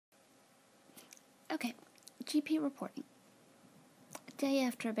Okay, GP reporting. Day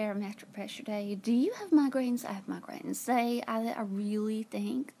after a barometric pressure day, do you have migraines? I have migraines. I really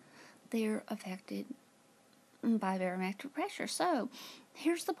think they're affected by barometric pressure. So,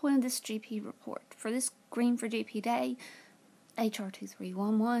 here's the point of this GP report. For this Green for GP day, HR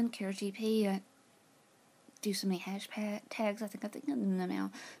 2311, Care GP, do so many hashtags, I think of them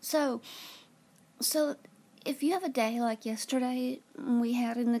now. So if you have a day like yesterday we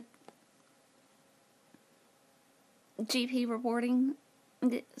had in the GP reporting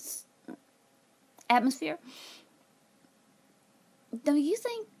this atmosphere, do you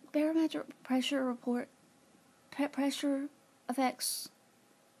think barometric pressure affects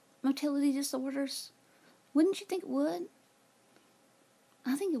motility disorders? Wouldn't you think it would?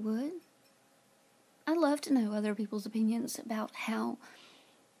 I think it would. I'd love to know other people's opinions about how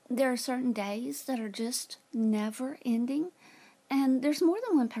there are certain days that are just never ending, and there's more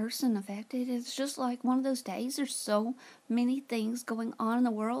than one person affected. It's just like one of those days. There's so many things going on in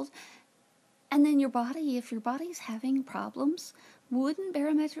the world, and then your body, if your body's having problems, wouldn't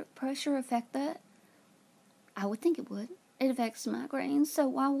barometric pressure affect that? I would think it would. It affects migraines, so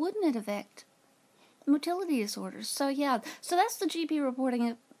why wouldn't it affect motility disorders? So yeah, so that's the GP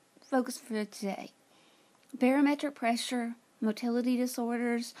reporting focus for today. Barometric pressure, motility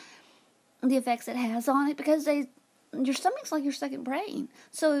disorders, the effects it has on it, because your stomach's like your second brain.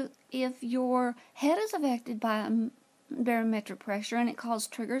 So if your head is affected by barometric pressure and it causes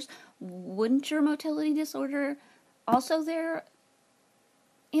triggers, wouldn't your motility disorder also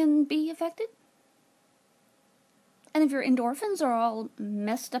be affected? And if your endorphins are all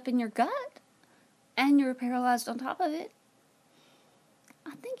messed up in your gut and you're paralyzed on top of it,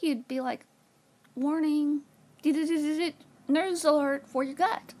 I think you'd be like, warning, news alert for your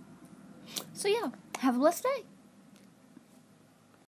gut. So yeah, have a blessed day.